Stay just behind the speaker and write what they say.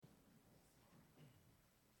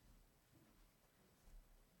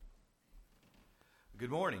Good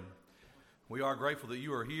morning. We are grateful that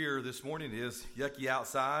you are here this morning. It is yucky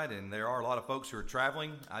outside, and there are a lot of folks who are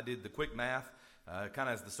traveling. I did the quick math, kind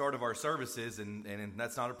of as the start of our services, and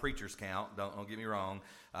that's not a preacher's count, don't get me wrong.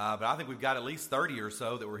 But I think we've got at least 30 or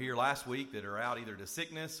so that were here last week that are out either to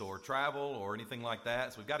sickness or travel or anything like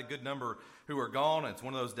that. So we've got a good number who are gone. It's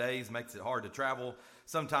one of those days, makes it hard to travel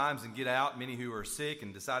sometimes and get out. Many who are sick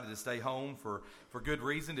and decided to stay home for good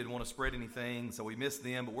reason, didn't want to spread anything, so we missed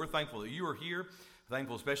them. But we're thankful that you are here.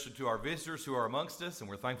 Thankful especially to our visitors who are amongst us, and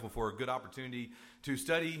we're thankful for a good opportunity to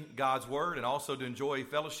study God's Word and also to enjoy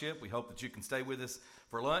fellowship. We hope that you can stay with us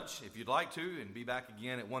for lunch if you'd like to, and be back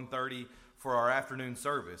again at 1:30 for our afternoon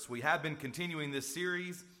service. We have been continuing this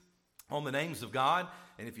series on the names of God,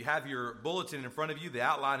 and if you have your bulletin in front of you, the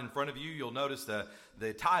outline in front of you, you'll notice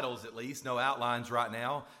the titles at least, no outlines right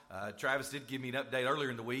now. Travis did give me an update earlier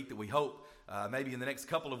in the week that we hope maybe in the next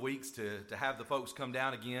couple of weeks to have the folks come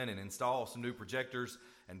down again and install some new projectors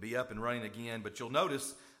and be up and running again. But you'll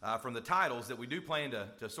notice from the titles that we do plan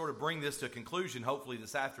to sort of bring this to a conclusion hopefully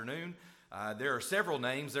this afternoon. There are several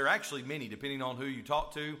names. There are actually many, depending on who you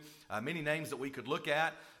talk to, many names that we could look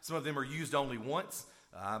at. Some of them are used only once.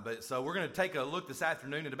 So we're going to take a look this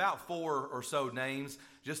afternoon at about 4 or so names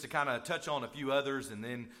just to kind of touch on a few others, and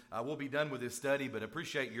then we'll be done with this study. But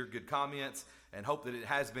appreciate your good comments and hope that it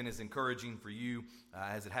has been as encouraging for you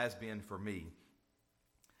as it has been for me.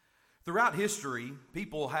 Throughout history,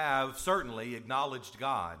 people have certainly acknowledged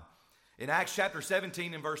God. In Acts chapter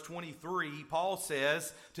 17 and verse 23, Paul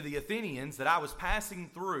says to the Athenians that I was passing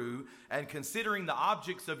through and considering the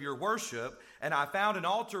objects of your worship, and I found an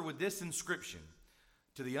altar with this inscription,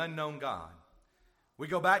 to the unknown God. We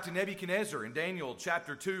go back to Nebuchadnezzar in Daniel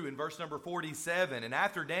chapter 2 and verse number 47. And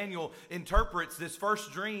after Daniel interprets this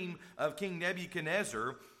first dream of King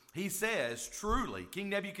Nebuchadnezzar, he says, truly, King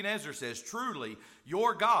Nebuchadnezzar says, truly,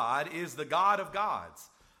 your God is the God of gods,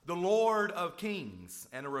 the Lord of kings,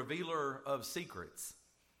 and a revealer of secrets.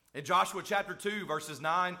 In Joshua chapter 2, verses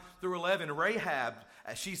 9 through 11, Rahab,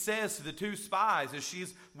 she says to the two spies as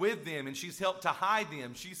she's with them and she's helped to hide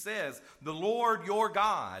them, she says, the Lord your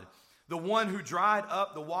God, the one who dried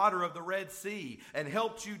up the water of the Red Sea and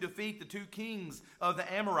helped you defeat the two kings of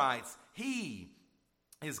the Amorites, he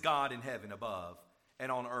is God in heaven above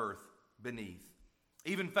and on earth beneath.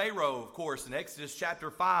 Even Pharaoh, of course, in Exodus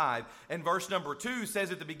chapter 5 and verse number 2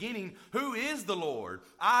 says at the beginning, who is the Lord?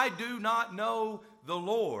 I do not know the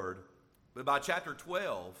Lord. But by chapter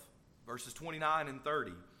 12, verses 29 and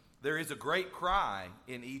 30, there is a great cry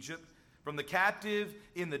in Egypt from the captive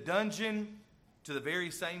in the dungeon to the very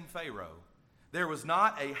same Pharaoh. There was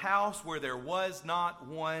not a house where there was not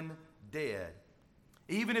one dead.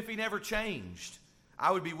 Even if he never changed,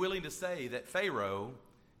 I would be willing to say that Pharaoh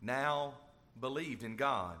now believed in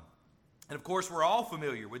God. And of course, we're all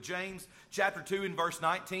familiar with James chapter 2 and verse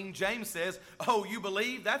 19. James says, oh, you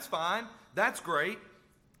believe? That's fine. That's great.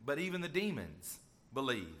 But even the demons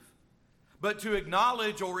believe. But to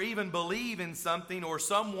acknowledge or even believe in something or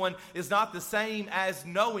someone is not the same as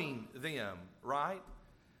knowing them, right?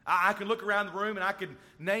 I can look around the room and I could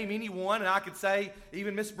name anyone, and I could say,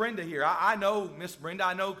 even Miss Brenda here. I know Miss Brenda.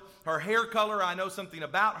 I know her hair color. I know something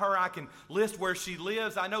about her. I can list where she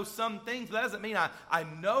lives. I know some things, but that doesn't mean I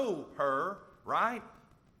know her, right?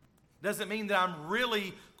 Doesn't mean that I'm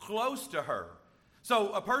really close to her.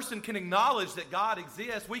 So a person can acknowledge that God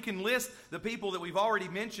exists. We can list the people that we've already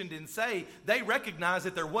mentioned and say they recognize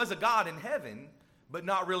that there was a God in heaven, but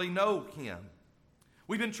not really know him.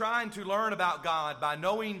 We've been trying to learn about God by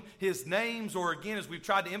knowing his names, or again, as we've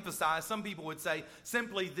tried to emphasize, some people would say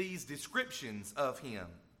simply these descriptions of him.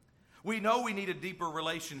 We know we need a deeper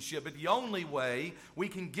relationship, but the only way we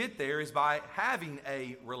can get there is by having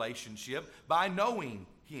a relationship, by knowing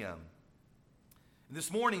him. This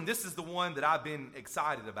morning, this is the one that I've been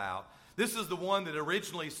excited about. This is the one that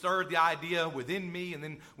originally stirred the idea within me, and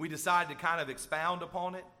then we decided to kind of expound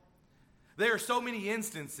upon it. There are so many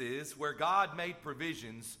instances where God made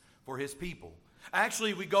provisions for his people.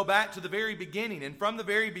 Actually, we go back to the very beginning, and from the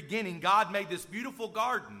very beginning, God made this beautiful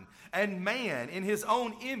garden and man in his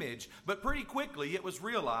own image, but pretty quickly it was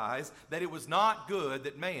realized that it was not good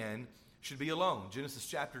that man should be alone. Genesis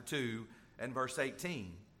chapter 2 and verse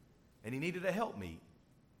 18. And he needed a helpmeet,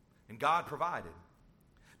 and God provided.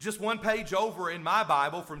 Just one page over in my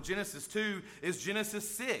Bible from Genesis 2 is Genesis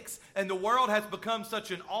 6. And the world has become such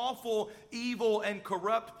an awful, evil, and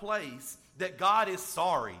corrupt place that God is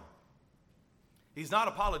sorry. He's not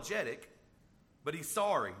apologetic, but he's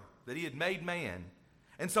sorry that he had made man.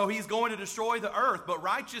 And so he's going to destroy the earth. But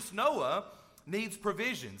righteous Noah needs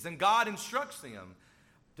provisions, and God instructs him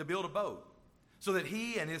to build a boat so that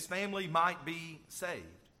he and his family might be saved.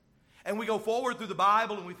 And we go forward through the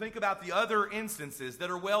Bible and we think about the other instances that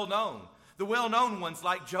are well known. The well-known ones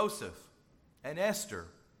like Joseph and Esther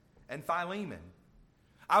and Philemon.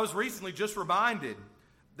 I was recently just reminded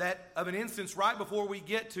of an instance right before we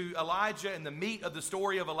get to Elijah and the meat of the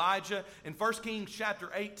story of Elijah in 1 Kings chapter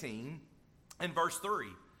 18 and verse 3.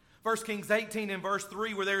 1 Kings 18 and verse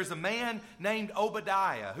 3, where there is a man named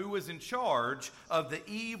Obadiah who was in charge of the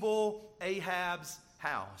evil Ahab's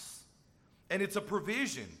house. And it's a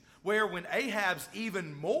provision where when Ahab's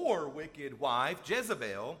even more wicked wife,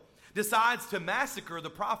 Jezebel, decides to massacre the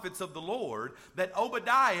prophets of the Lord, that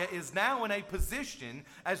Obadiah is now in a position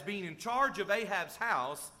as being in charge of Ahab's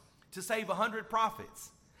house to save 100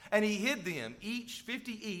 prophets. And he hid them, 50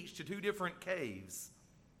 each, to 2 different caves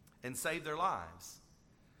and saved their lives.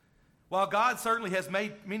 While God certainly has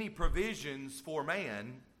made many provisions for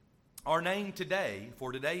man, our name today,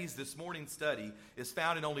 for this morning's study, is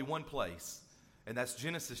found in only one place, and that's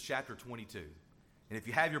Genesis chapter 22. And if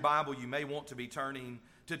you have your Bible, you may want to be turning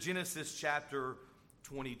to Genesis chapter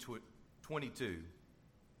 22.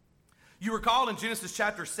 You recall in Genesis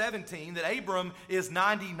chapter 17 that Abram is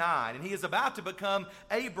 99, and he is about to become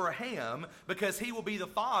Abraham because he will be the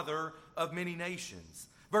father of many nations.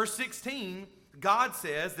 Verse 16, God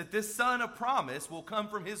says that this son of promise will come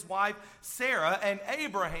from his wife Sarah, and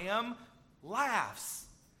Abraham laughs.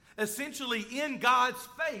 Essentially, in God's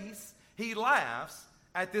face, he laughs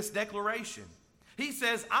at this declaration. He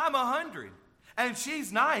says, I'm 100 and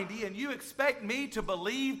she's 90, and you expect me to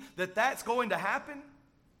believe that that's going to happen?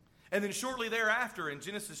 And then shortly thereafter, in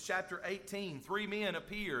Genesis chapter 18, 3 men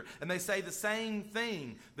appear, and they say the same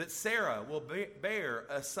thing, that Sarah will bear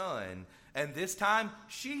a son, and this time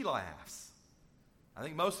she laughs. I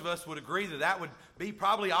think most of us would agree that that would be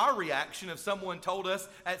probably our reaction if someone told us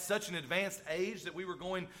at such an advanced age that we were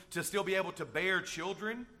going to still be able to bear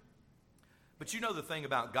children. But you know the thing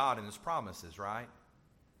about God and his promises, right?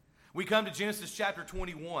 We come to Genesis chapter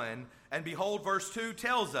 21, and behold, verse 2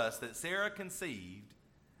 tells us that Sarah conceived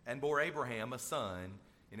and bore Abraham a son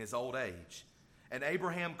in his old age. And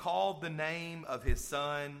Abraham called the name of his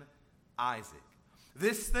son Isaac.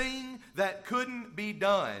 This thing that couldn't be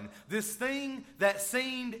done, this thing that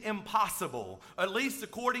seemed impossible, at least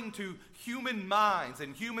according to human minds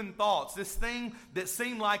and human thoughts, this thing that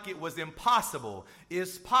seemed like it was impossible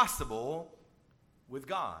is possible with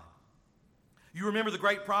God. You remember the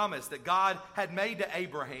great promise that God had made to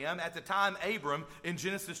Abraham at the time Abram in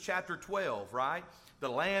Genesis chapter 12, right? The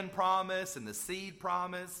land promise and the seed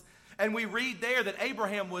promise. And we read there that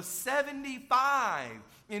Abraham was 75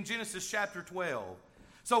 in Genesis chapter 12.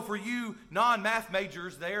 So for you non-math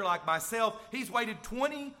majors there like myself, he's waited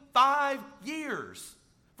 25 years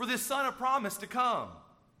for this son of promise to come.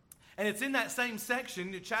 And it's in that same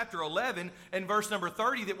section, in chapter 11 and verse number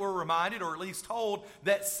 30, that we're reminded, or at least told,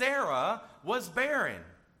 that Sarah was barren.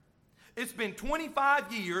 It's been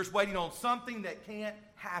 25 years waiting on something that can't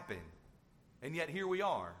happen. And yet here we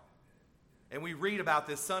are. And we read about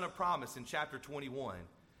this son of promise in chapter 21.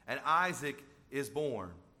 And Isaac is born.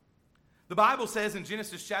 The Bible says in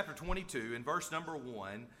Genesis chapter 22, in verse number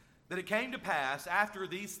 1, that it came to pass after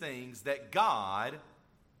these things that God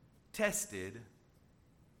tested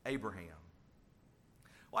Abraham.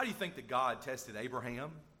 Why do you think that God tested Abraham?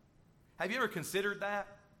 Have you ever considered that?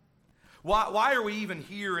 Why are we even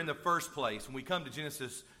here in the first place when we come to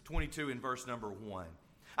Genesis 22 in verse number 1?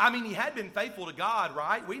 I mean, he had been faithful to God,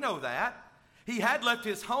 right? We know that. He had left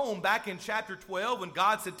his home back in chapter 12 when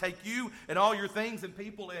God said, take you and all your things and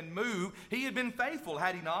people and move. He had been faithful,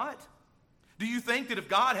 had he not? Do you think that if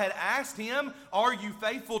God had asked him, are you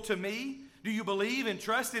faithful to me? Do you believe and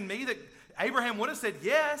trust in me? That Abraham would have said,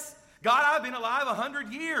 yes. God, I've been alive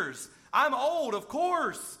 100 years. I'm old, of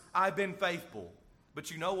course. I've been faithful.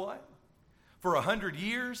 But you know what? For 100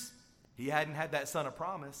 years, he hadn't had that son of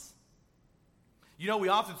promise. You know, we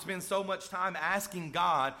often spend so much time asking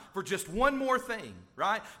God for just one more thing,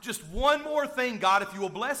 right? Just one more thing, God. If you will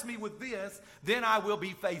bless me with this, then I will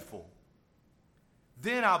be faithful.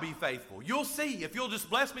 Then I'll be faithful. You'll see. If you'll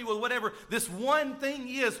just bless me with whatever this one thing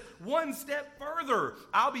is, one step further,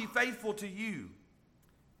 I'll be faithful to you.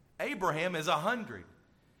 Abraham is 100,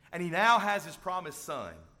 and he now has his promised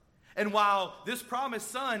son. And while this promised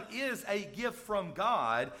son is a gift from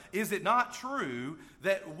God, is it not true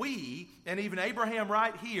that we, and even Abraham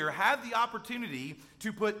right here, have the opportunity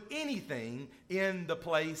to put anything in the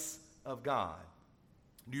place of God?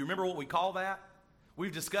 Do you remember what we call that?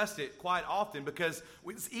 We've discussed it quite often because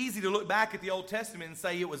it's easy to look back at the Old Testament and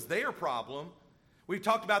say it was their problem. We've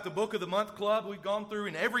talked about the Book of the Month Club we've gone through,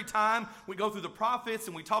 and every time we go through the prophets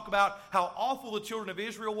and we talk about how awful the children of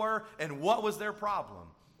Israel were and what was their problem.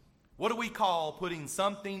 What do we call putting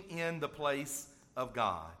something in the place of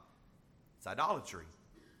God? It's idolatry.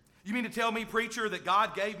 You mean to tell me, preacher, that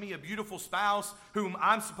God gave me a beautiful spouse whom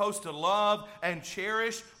I'm supposed to love and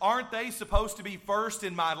cherish? Aren't they supposed to be first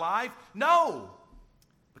in my life? No,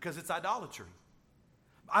 because it's idolatry.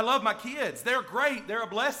 I love my kids. They're great. They're a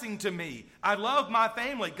blessing to me. I love my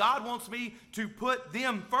family. God wants me to put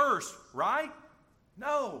them first, right?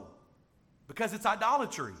 No, because it's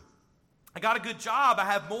idolatry. I got a good job. I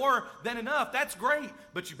have more than enough. That's great,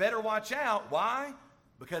 but you better watch out. Why?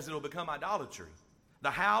 Because it'll become idolatry.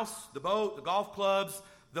 The house, the boat, the golf clubs,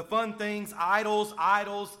 the fun things, idols.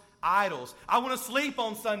 I want to sleep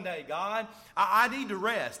on Sunday, God. I need to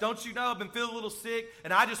rest. Don't you know I've been feeling a little sick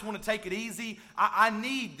and I just want to take it easy? I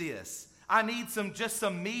need this. I need just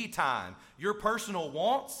some me time. Your personal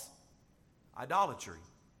wants? Idolatry.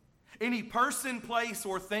 Any person, place,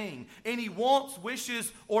 or thing, any wants,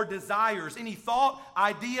 wishes, or desires, any thought,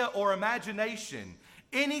 idea, or imagination,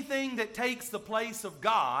 anything that takes the place of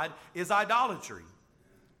God is idolatry,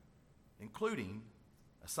 including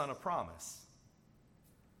a son of promise.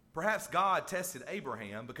 Perhaps God tested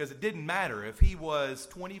Abraham because it didn't matter if he was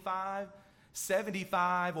 25,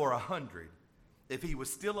 75, or 100. If he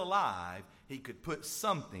was still alive, he could put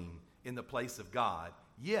something in the place of God.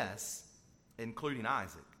 Yes, including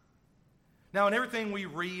Isaac. Now, in everything we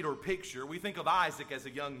read or picture, we think of Isaac as a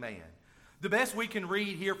young man. The best we can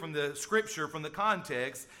read here from the scripture, from the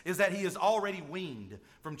context, is that he is already weaned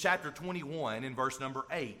from chapter 21 in verse number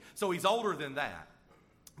 8. So he's older than that.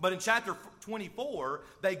 But in chapter 24,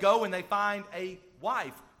 they go and they find a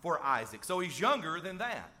wife for Isaac. So he's younger than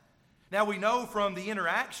that. Now we know from the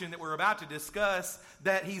interaction that we're about to discuss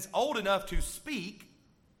that he's old enough to speak,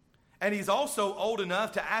 and he's also old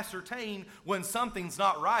enough to ascertain when something's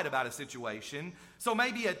not right about a situation. So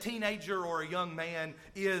maybe a teenager or a young man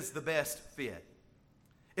is the best fit.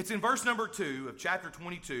 It's in verse number 2 of chapter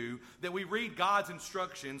 22 that we read God's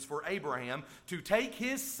instructions for Abraham to take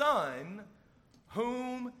his son,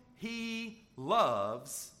 whom he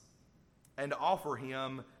loves, and offer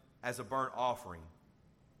him as a burnt offering.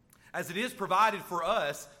 As it is provided for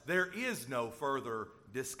us, there is no further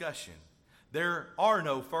discussion. There are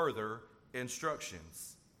no further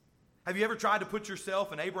instructions. Have you ever tried to put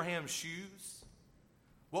yourself in Abraham's shoes?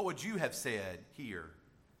 What would you have said here?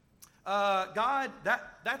 God,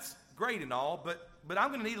 that's great and all, but I'm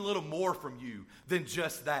going to need a little more from you than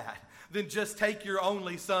just that, than just take your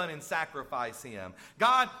only son and sacrifice him.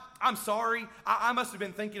 God, I'm sorry. I must have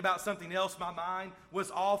been thinking about something else. My mind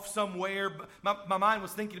was off somewhere. My mind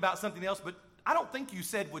was thinking about something else, but I don't think you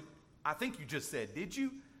said what I think you just said, did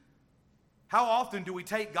you? How often do we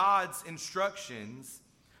take God's instructions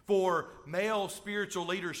for male spiritual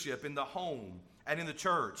leadership in the home and in the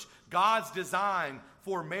church, God's design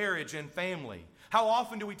for marriage and family? How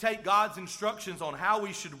often do we take God's instructions on how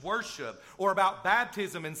we should worship or about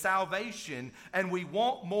baptism and salvation, and we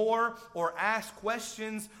want more or ask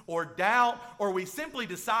questions or doubt, or we simply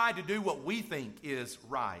decide to do what we think is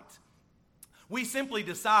right? We simply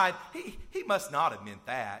decide, he must not have meant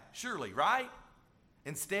that, surely, right?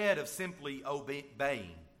 Instead of simply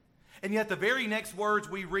obeying. And yet the very next words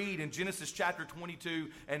we read in Genesis chapter 22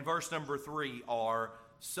 and verse number 3 are,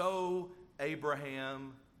 "So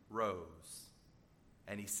Abraham rose,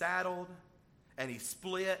 and he saddled, and he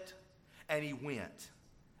split, and he went,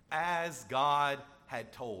 as God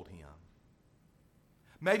had told him."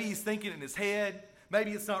 Maybe he's thinking in his head. Maybe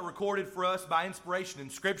it's not recorded for us by inspiration in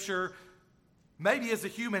Scripture. Maybe as a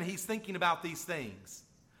human he's thinking about these things.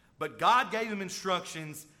 But God gave him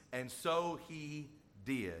instructions, and so he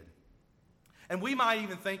did. And we might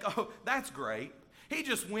even think, oh, that's great. He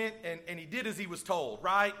just went and he did as he was told,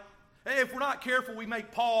 right? If we're not careful, we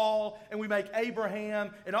make Paul and we make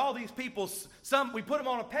Abraham and all these people, we put them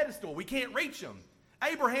on a pedestal. We can't reach them.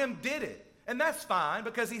 Abraham did it. And that's fine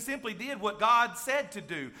because he simply did what God said to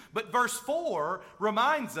do. But verse 4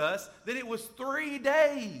 reminds us that it was 3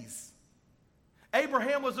 days.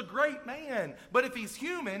 Abraham was a great man, but if he's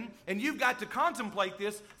human and you've got to contemplate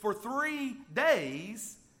this for 3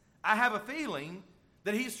 days, I have a feeling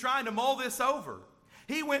that he's trying to mull this over.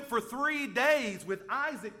 He went for 3 days with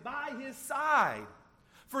Isaac by his side.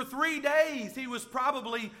 For 3 days, he was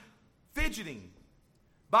probably fidgeting,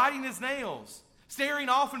 biting his nails, staring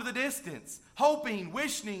off into the distance, hoping,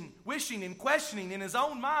 wishing, and questioning in his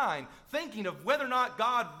own mind, thinking of whether or not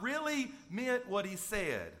God really meant what he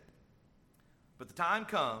said. But the time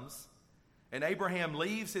comes, and Abraham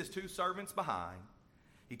leaves his 2 servants behind.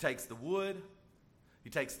 He takes the wood, he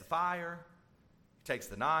takes the fire, he takes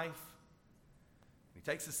the knife, he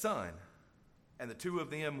takes his son, and the 2 of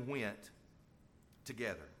them went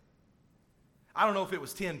together. I don't know if it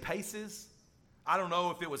was 10 paces. I don't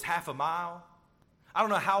know if it was half a mile. I don't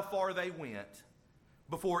know how far they went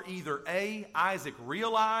before either A, Isaac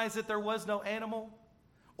realized that there was no animal,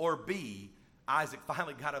 or B, Isaac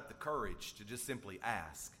finally got up the courage to just simply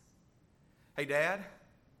ask, "Hey, Dad?"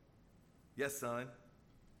 "Yes, son."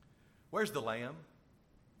 "Where's the lamb?"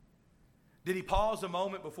 Did he pause a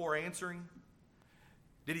moment before answering?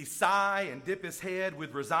 Did he sigh and dip his head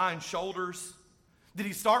with resigned shoulders? Did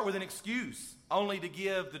he start with an excuse only to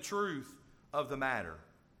give the truth of the matter?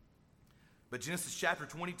 But Genesis chapter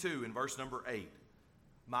 22 and verse number 8,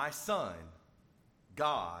 "My son,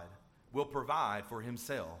 God, will provide for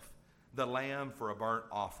himself the lamb for a burnt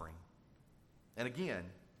offering." And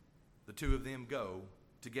again, the two of them go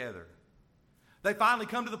together. They finally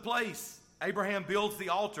come to the place. Abraham builds the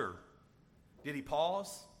altar. Did he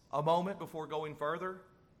pause a moment before going further?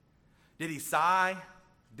 Did he sigh,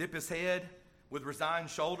 dip his head with resigned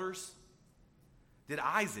shoulders? Did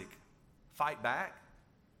Isaac fight back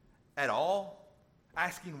at all,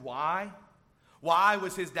 asking why? Why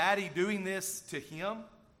was his daddy doing this to him?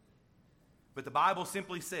 But the Bible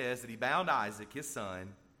simply says that he bound Isaac, his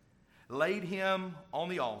son, laid him on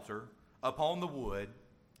the altar upon the wood.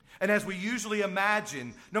 And as we usually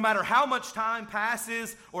imagine, no matter how much time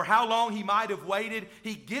passes or how long he might have waited,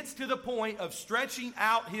 he gets to the point of stretching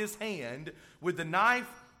out his hand with the knife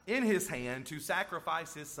in his hand to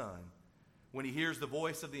sacrifice his son when he hears the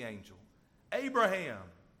voice of the angel.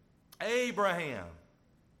 "Abraham, Abraham,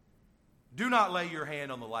 do not lay your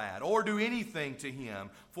hand on the lad or do anything to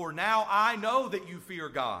him, for now I know that you fear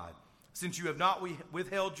God, since you have not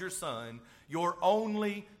withheld your son, your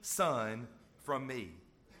only son, from me."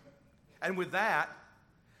 And with that,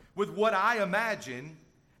 with what I imagine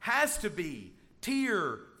has to be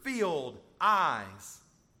tear-filled eyes,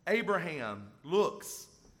 Abraham looks,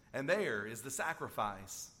 and there is the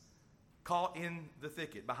sacrifice caught in the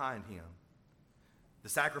thicket behind him. The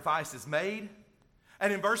sacrifice is made,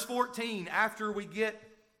 and in verse 14, after we get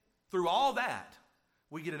through all that,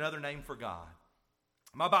 we get another name for God.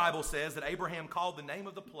 My Bible says that Abraham called the name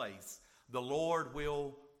of the place, "The Lord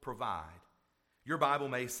will provide." Your Bible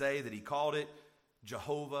may say that he called it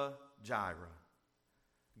Jehovah Jireh.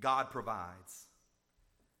 God provides.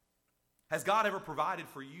 Has God ever provided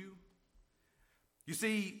for you? You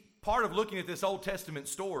see, part of looking at this Old Testament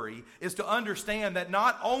story is to understand that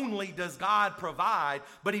not only does God provide,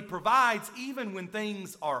 but he provides even when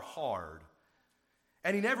things are hard.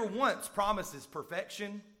 And he never once promises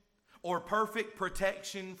perfection or perfect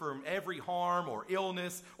protection from every harm or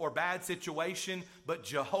illness or bad situation, but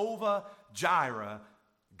Jehovah Jireh,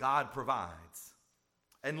 God provides.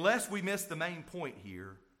 Unless we miss the main point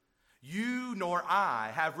here, you nor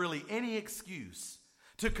I have really any excuse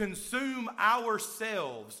to consume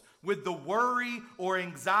ourselves with the worry or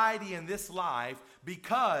anxiety in this life,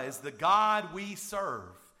 because the God we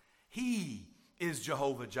serve, he is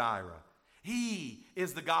Jehovah Jireh. He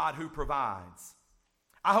is the God who provides.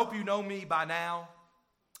 I hope you know me by now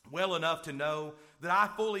well enough to know that I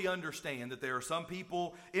fully understand that there are some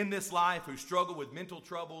people in this life who struggle with mental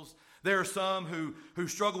troubles. There are some who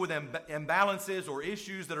struggle with imbalances or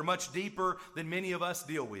issues that are much deeper than many of us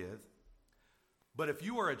deal with. But if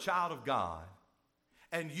you are a child of God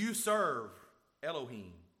and you serve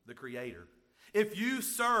Elohim, the Creator, if you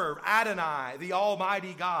serve Adonai, the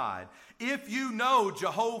Almighty God, if you know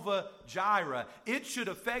Jehovah Jireh, it should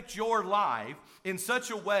affect your life in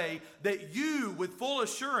such a way that you, with full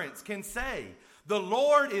assurance, can say, "The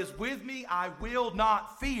Lord is with me, I will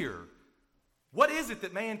not fear." What is it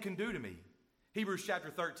that man can do to me? Hebrews chapter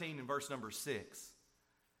 13 and verse number 6.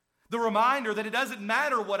 The reminder that it doesn't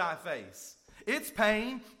matter what I face. It's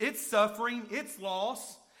pain, it's suffering, it's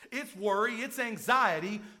loss, it's worry, it's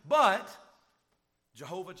anxiety, but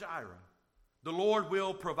Jehovah Jireh, the Lord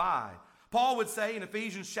will provide. Paul would say in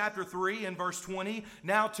Ephesians chapter 3 and verse 20,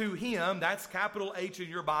 "Now to him," that's capital H in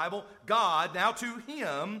your Bible, God, "now to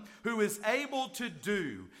him who is able to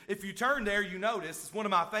do." If you turn there, you notice it's one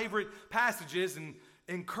of my favorite passages and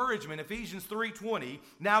encouragement, Ephesians 3:20.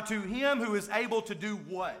 "Now to him who is able to do"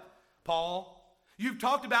 what, Paul? You've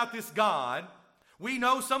talked about this God. We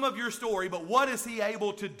know some of your story, but what is he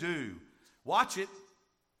able to do? Watch it.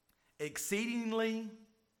 "Exceedingly,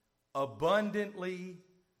 abundantly,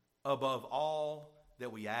 above all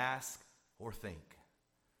that we ask or think."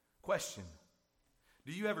 Question: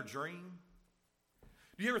 do you ever dream?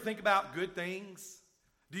 Do you ever think about good things?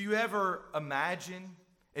 Do you ever imagine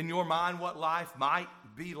in your mind what life might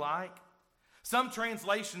be like? Some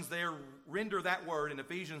translations there render that word in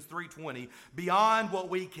Ephesians 3:20, beyond what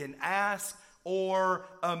we can ask or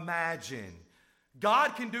imagine.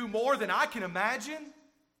 God can do more than I can imagine,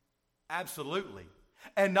 Absolutely.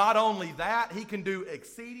 And not only that, he can do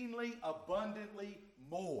exceedingly abundantly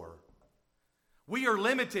more. We are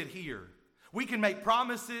limited here. We can make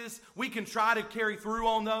promises. We can try to carry through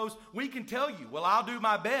on those. We can tell you, well, I'll do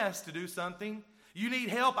my best to do something. You need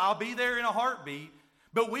help, I'll be there in a heartbeat.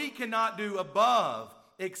 But we cannot do above,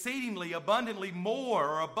 exceedingly abundantly more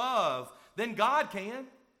or above than God can.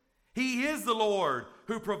 He is the Lord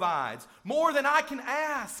who provides. More than I can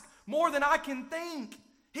ask, more than I can think,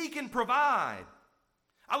 he can provide.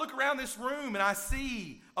 I look around this room and I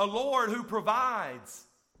see a Lord who provides.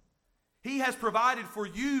 He has provided for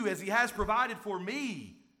you as he has provided for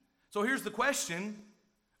me. So here's the question.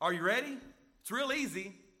 Are you ready? It's real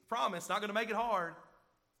easy. Promise, not going to make it hard.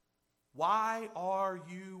 Why are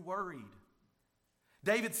you worried?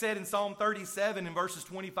 David said in Psalm 37 in verses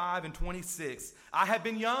 25 and 26, I have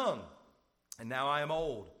been young and now I am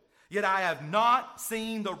old. Yet I have not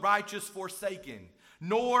seen the righteous forsaken,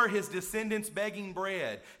 nor his descendants begging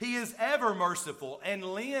bread. He is ever merciful and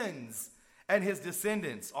lends, and his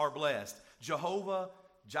descendants are blessed. Jehovah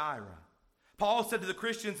Jireh. Paul said to the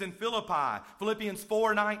Christians in Philippi, Philippians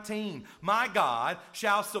 4:19, my God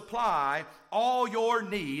shall supply all your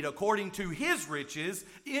need according to his riches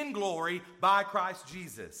in glory by Christ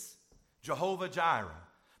Jesus. Jehovah Jireh.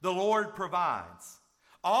 The Lord provides.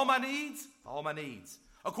 All my needs,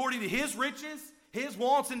 according to his riches, his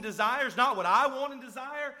wants and desires, not what I want and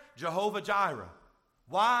desire. Jehovah Jireh.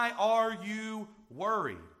 Why are you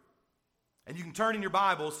worried? And you can turn in your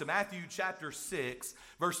Bibles to Matthew chapter 6,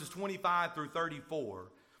 verses 25 through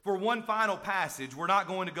 34. For one final passage, we're not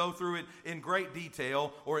going to go through it in great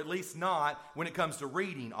detail, or at least not when it comes to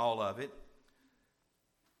reading all of it.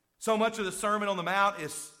 So much of the Sermon on the Mount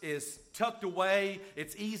is tucked away.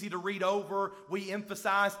 It's easy to read over. We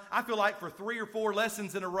emphasize, I feel like for 3 or 4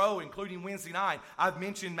 lessons in a row, including Wednesday night, I've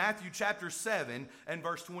mentioned Matthew chapter 7 and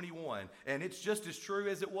verse 21. And it's just as true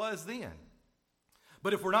as it was then.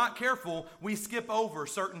 But if we're not careful, we skip over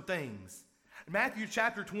certain things. Matthew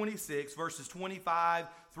chapter 26, verses 25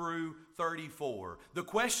 through 34. The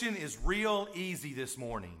question is real easy this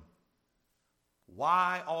morning.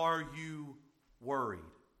 Why are you worried?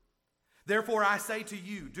 Therefore I say to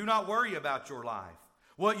you, do not worry about your life,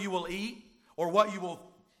 what you will eat or what you will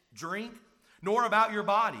drink, nor about your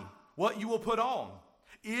body, what you will put on.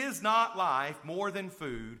 Is not life more than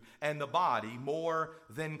food, and the body more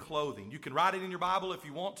than clothing? You can write it in your Bible if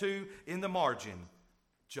you want to, in the margin.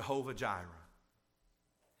 Jehovah Jireh.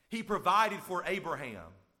 He provided for Abraham.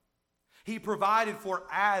 He provided for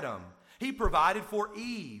Adam. He provided for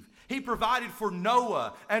Eve. He provided for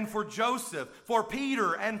Noah and for Joseph, for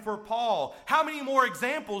Peter and for Paul. How many more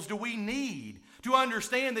examples do we need to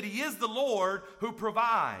understand that he is the Lord who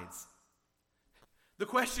provides? The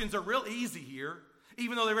questions are real easy here,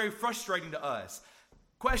 even though they're very frustrating to us.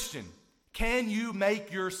 Question, can you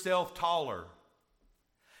make yourself taller?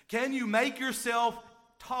 Can you make yourself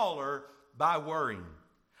taller by worrying?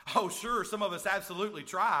 Oh, sure, some of us absolutely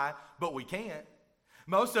try, but we can't.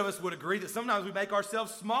 Most of us would agree that sometimes we make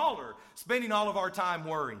ourselves smaller, spending all of our time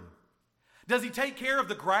worrying. Does he take care of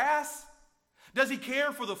the grass? Does he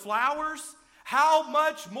care for the flowers? How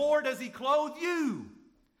much more does he clothe you?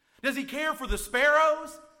 Does he care for the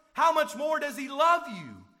sparrows? How much more does he love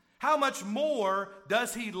you? How much more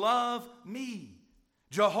does he love me?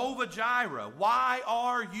 Jehovah Jireh, why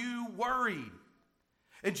are you worried?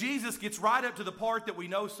 And Jesus gets right up to the part that we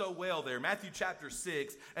know so well there, Matthew chapter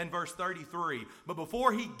 6 and verse 33. But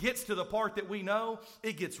before he gets to the part that we know,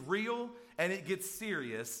 it gets real and it gets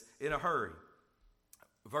serious in a hurry.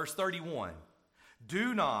 Verse 31,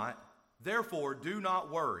 therefore do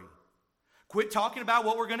not worry. Quit talking about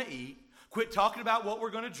what we're going to eat. Quit talking about what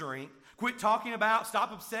we're going to drink.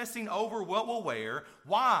 Stop obsessing over what we'll wear.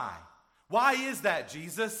 Why? Why is that,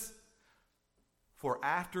 Jesus? For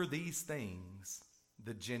after these things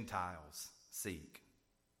the Gentiles seek.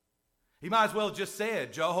 He might as well have just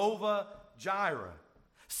said, Jehovah Jireh.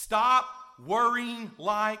 Stop worrying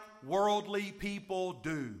like worldly people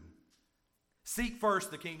do. Seek first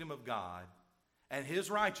the kingdom of God and his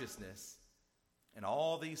righteousness, and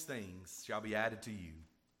all these things shall be added to you.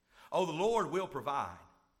 Oh, the Lord will provide.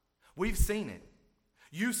 We've seen it.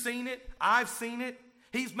 You've seen it. I've seen it.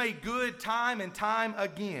 He's made good time and time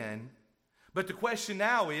again. But the question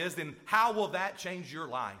now is, then how will that change your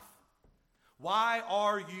life? Why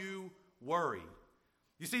are you worried?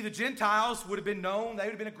 You see, the Gentiles would have been known. They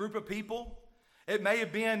would have been a group of people. It may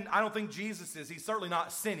have been, I don't think Jesus is. He's certainly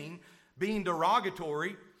not sinning, being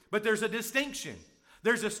derogatory. But there's a distinction.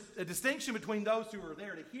 There's a distinction between those who are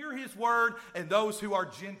there to hear his word and those who are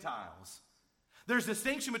Gentiles. There's a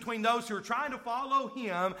distinction between those who are trying to follow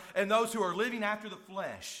him and those who are living after the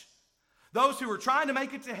flesh. Those who are trying to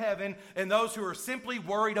make it to heaven and those who are simply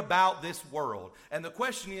worried about this world. And the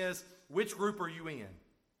question is, which group are you in?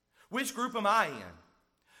 Which group am I in?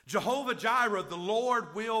 Jehovah Jireh, the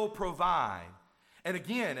Lord will provide. And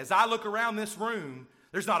again, as I look around this room,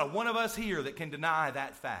 there's not a one of us here that can deny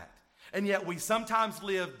that fact. And yet we sometimes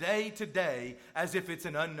live day to day as if it's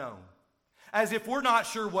an unknown, as if we're not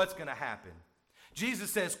sure what's going to happen.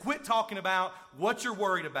 Jesus says, quit talking about what you're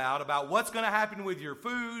worried about what's going to happen with your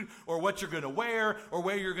food or what you're going to wear or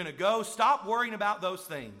where you're going to go. Stop worrying about those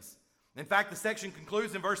things. In fact, the section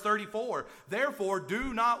concludes in verse 34, therefore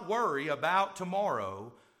do not worry about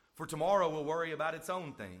tomorrow, for tomorrow will worry about its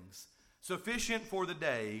own things. Sufficient for the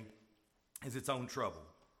day is its own trouble.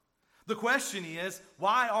 The question is,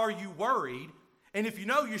 why are you worried? And if you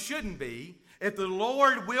know you shouldn't be, if the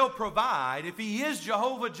Lord will provide, if He is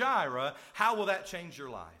Jehovah Jireh, how will that change your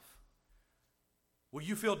life? Will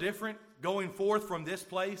you feel different going forth from this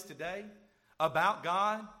place today about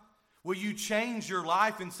God? Will you change your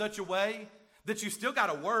life in such a way that you still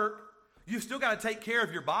got to work, you still got to take care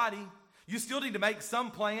of your body, you still need to make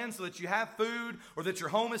some plans so that you have food or that your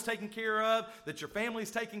home is taken care of, that your family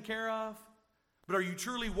is taken care of? But are you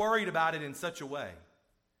truly worried about it in such a way?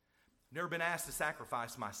 I've never been asked to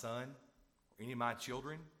sacrifice my son or any of my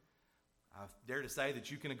children. I dare to say that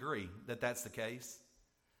you can agree that that's the case.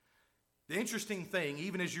 The interesting thing,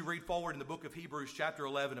 even as you read forward in the book of Hebrews chapter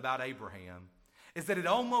 11 about Abraham, is that it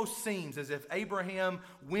almost seems as if Abraham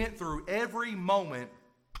went through every moment,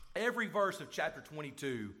 every verse of chapter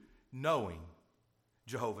 22, knowing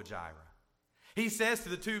Jehovah Jireh. He says to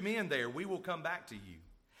the two men there, we will come back to you.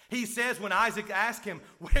 He says when Isaac asked him,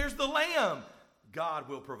 where's the lamb? God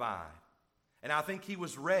will provide. And I think he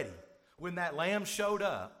was ready when that lamb showed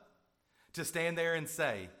up to stand there and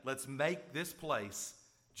say, let's make this place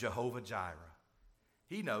Jehovah Jireh.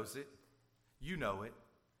 He knows it. You know it.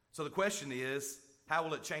 So the question is, how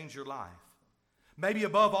will it change your life? Maybe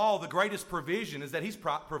above all, the greatest provision is that He's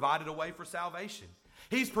provided a way for salvation.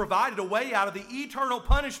 He's provided a way out of the eternal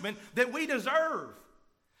punishment that we deserve.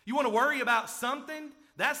 You want to worry about something?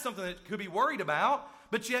 That's something that could be worried about,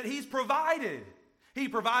 but yet He's provided. He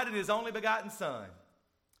provided His only begotten Son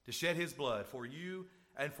to shed His blood for you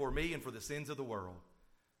and for me and for the sins of the world.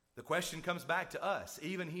 The question comes back to us,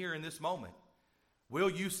 even here in this moment. Will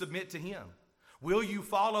you submit to Him? Will you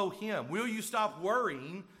follow Him? Will you stop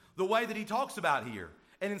worrying the way that He talks about here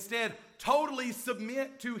and instead totally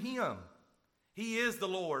submit to Him? He is the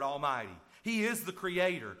Lord Almighty. He is the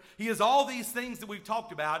Creator. He is all these things that we've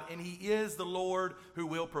talked about, and He is the Lord who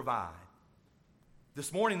will provide.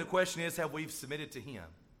 This morning, the question is, have we submitted to Him?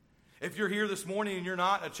 If you're here this morning and you're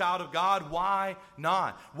not a child of God, why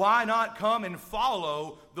not? Why not come and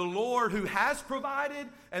follow the Lord who has provided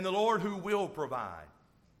and the Lord who will provide?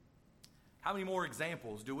 How many more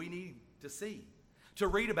examples do we need to see, to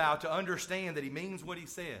read about, to understand that He means what He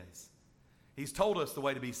says? He's told us the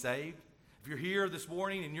way to be saved. If you're here this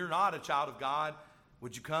morning and you're not a child of God,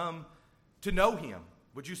 would you come to know Him?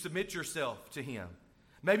 Would you submit yourself to Him?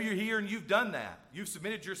 Maybe you're here and you've done that. You've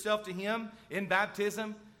submitted yourself to Him in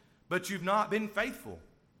baptism, but you've not been faithful.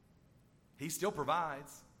 He still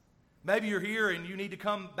provides. Maybe you're here and you need to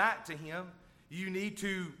come back to Him. You need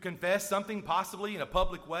to confess something, possibly in a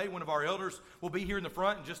public way. One of our elders will be here in the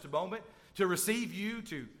front in just a moment to receive you,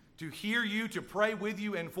 to hear you, to pray with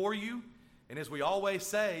you and for you. And as we always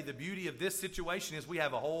say, the beauty of this situation is we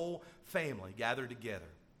have a whole family gathered together.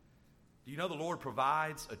 Do you know the Lord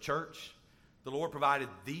provides a church? The Lord provided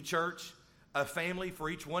the church, a family for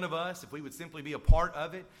each one of us, if we would simply be a part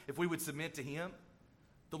of it, if we would submit to Him.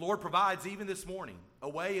 The Lord provides even this morning a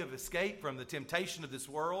way of escape from the temptation of this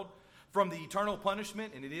world, from the eternal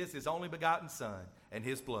punishment, and it is His only begotten Son and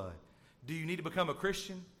His blood. Do you need to become a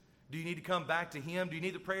Christian? Do you need to come back to Him? Do you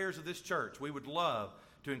need the prayers of this church? We would love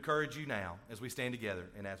to encourage you now as we stand together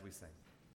and as we sing.